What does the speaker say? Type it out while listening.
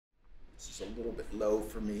This is a little bit low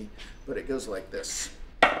for me, but it goes like this.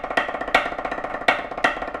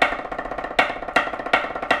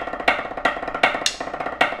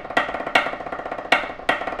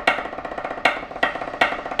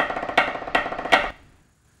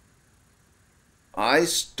 I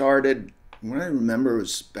started, when I remember, it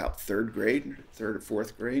was about third or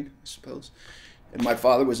fourth grade, I suppose. And my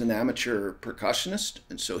father was an amateur percussionist,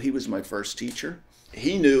 and so he was my first teacher.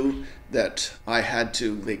 He knew that I had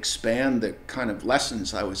to expand the kind of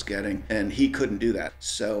lessons I was getting, and he couldn't do that.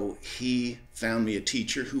 So he found me a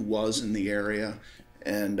teacher who was in the area,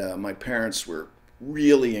 and my parents were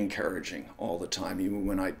really encouraging all the time. Even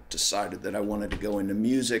when I decided that I wanted to go into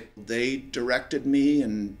music, they directed me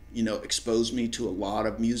and, you know, exposed me to a lot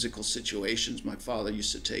of musical situations. My father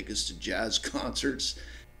used to take us to jazz concerts.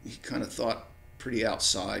 He kind of thought pretty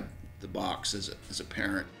outside the box as a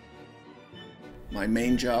parent. My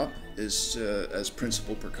main job is as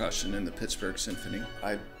Principal Percussion in the Pittsburgh Symphony.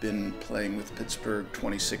 I've been playing with Pittsburgh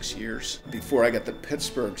 26 years. Before I got the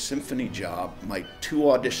Pittsburgh Symphony job, my 2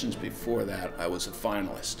 auditions before that, I was a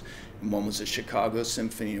finalist. And one was the Chicago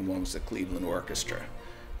Symphony and one was the Cleveland Orchestra.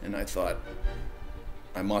 And I thought,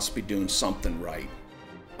 I must be doing something right.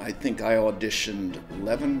 I think I auditioned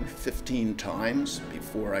 11 or 15 times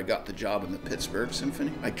before I got the job in the Pittsburgh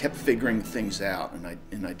Symphony. I kept figuring things out, and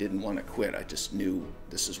I didn't want to quit. I just knew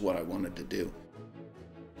this is what I wanted to do.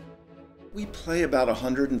 We play about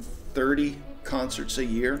 130 concerts a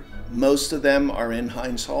year. Most of them are in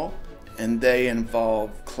Heinz Hall, and they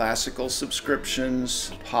involve classical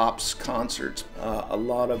subscriptions, pops concerts, a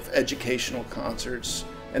lot of educational concerts,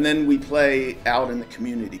 and then we play out in the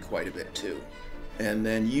community quite a bit too. And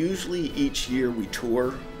then usually each year we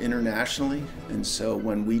tour internationally. And so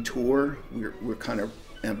when we tour, we're kind of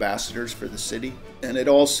ambassadors for the city. And it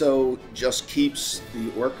also just keeps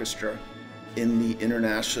the orchestra in the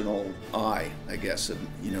international eye, I guess, of,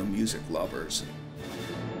 you know, music lovers.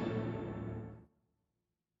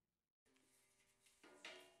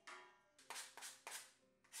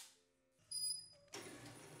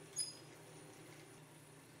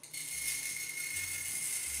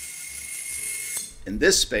 In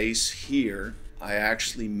this space here, I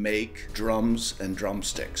actually make drums and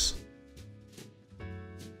drumsticks.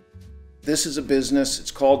 This is a business,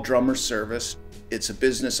 it's called Drummer Service. It's a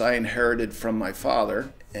business I inherited from my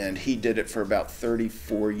father, and he did it for about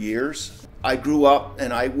 34 years. I grew up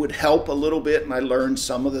and I would help a little bit, and I learned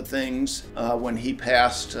some of the things. When he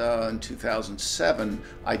passed in 2007,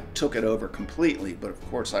 I took it over completely, but of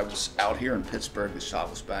course I was out here in Pittsburgh, the shop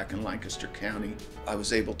was back in Lancaster County. I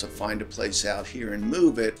was able to find a place out here and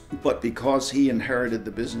move it, but because he inherited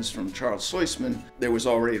the business from Charles Soisman, there was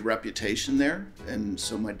already a reputation there, and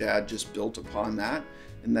so my dad just built upon that,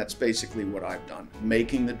 and that's basically what I've done,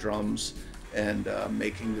 making the drums and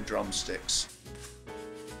making the drumsticks.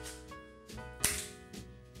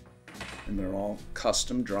 And they're all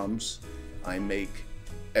custom drums. I make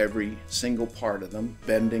every single part of them,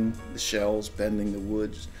 bending the shells, bending the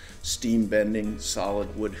woods, steam bending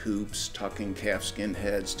solid wood hoops, tucking calfskin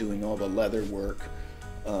heads, doing all the leather work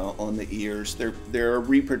on the ears. They're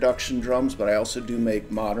reproduction drums, but I also do make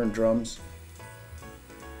modern drums.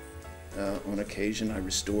 On occasion I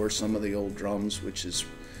restore some of the old drums, which is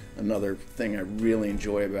another thing I really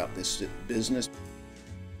enjoy about this business.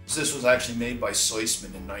 This was actually made by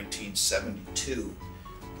Soisman in 1972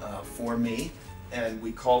 for me, and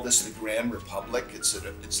we call this the Grand Republic. It's an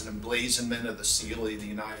emblazonment of the seal of the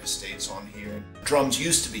United States on here. Drums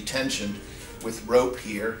used to be tensioned with rope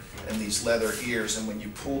here and these leather ears, and when you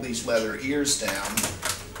pull these leather ears down,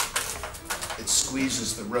 it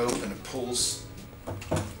squeezes the rope and it pulls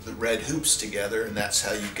the red hoops together, and that's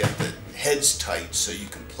how you get the heads tight so you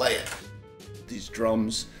can play it. These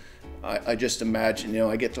drums, I just imagine, you know,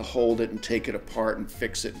 I get to hold it and take it apart and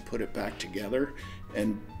fix it and put it back together,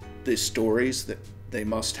 and the stories that they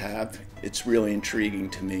must have, it's really intriguing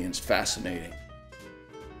to me and it's fascinating.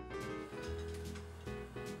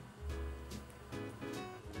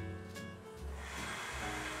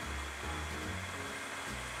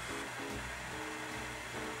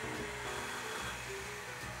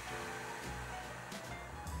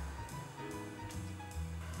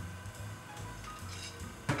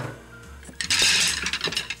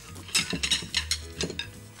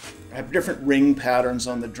 I have different ring patterns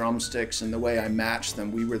on the drumsticks, and the way I match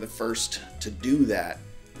them, we were the first to do that.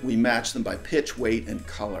 We match them by pitch, weight, and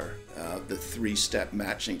color, the 3-step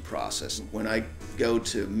matching process. When I go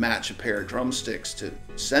to match a pair of drumsticks to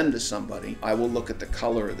send to somebody, I will look at the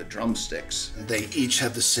color of the drumsticks. They each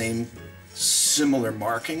have the same similar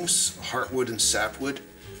markings, heartwood and sapwood.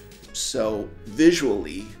 So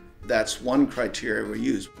visually, That's one criteria we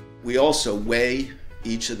use. We also weigh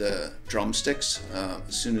each of the drumsticks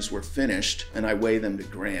as soon as we're finished, and I weigh them to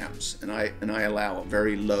grams. And I allow a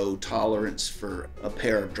very low tolerance for a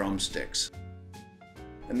pair of drumsticks.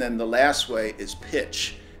 And then the last way is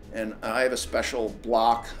pitch. And I have a special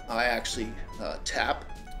block. I actually tap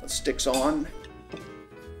sticks on.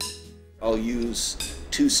 I'll use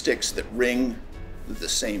 2 sticks that ring with the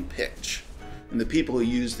same pitch. And the people who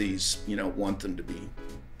use these, want them to be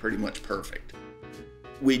pretty much perfect.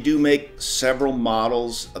 We do make several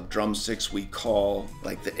models of drumsticks we call,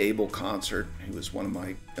 like the Abel Concert, who was one of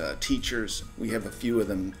my teachers. We have a few of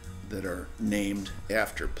them that are named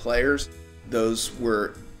after players. Those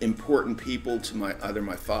were important people to either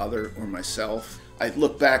my father or myself. I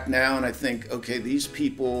look back now and I think, okay, these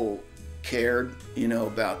people cared,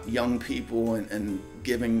 about young people and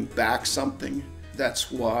giving back something.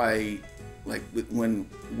 That's why, like, when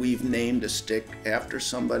we've named a stick after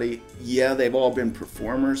somebody, yeah, they've all been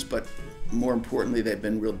performers, but more importantly, they've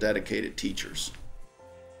been real dedicated teachers.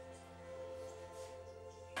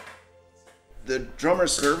 The drummer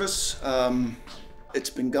service, it's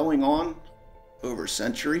been going on over a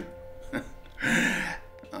century.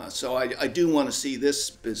 So I do want to see this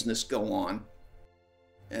business go on.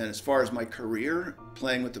 And as far as my career,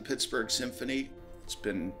 playing with the Pittsburgh Symphony, it's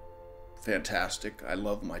been fantastic. I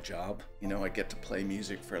love my job. I get to play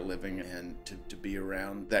music for a living, and to be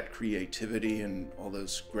around that creativity and all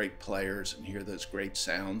those great players and hear those great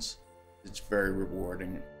sounds, it's very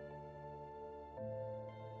rewarding.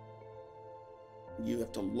 You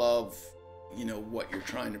have to love, what you're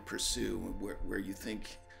trying to pursue, where you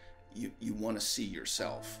think you want to see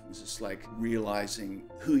yourself. It's just like realizing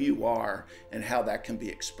who you are and how that can be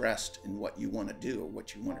expressed in what you want to do or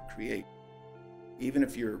what you want to create. Even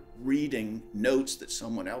if you're reading notes that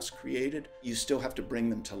someone else created, you still have to bring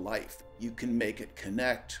them to life. You can make it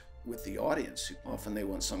connect with the audience. Often they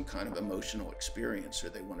want some kind of emotional experience, or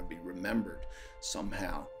they want to be remembered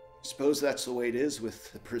somehow. I suppose that's the way it is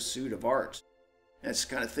with the pursuit of art. It's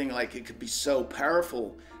the kind of thing, like, it could be so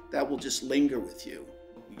powerful that will just linger with you.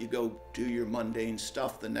 You go do your mundane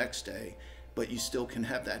stuff the next day, but you still can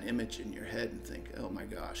have that image in your head and think, oh my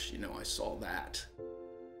gosh, I saw that.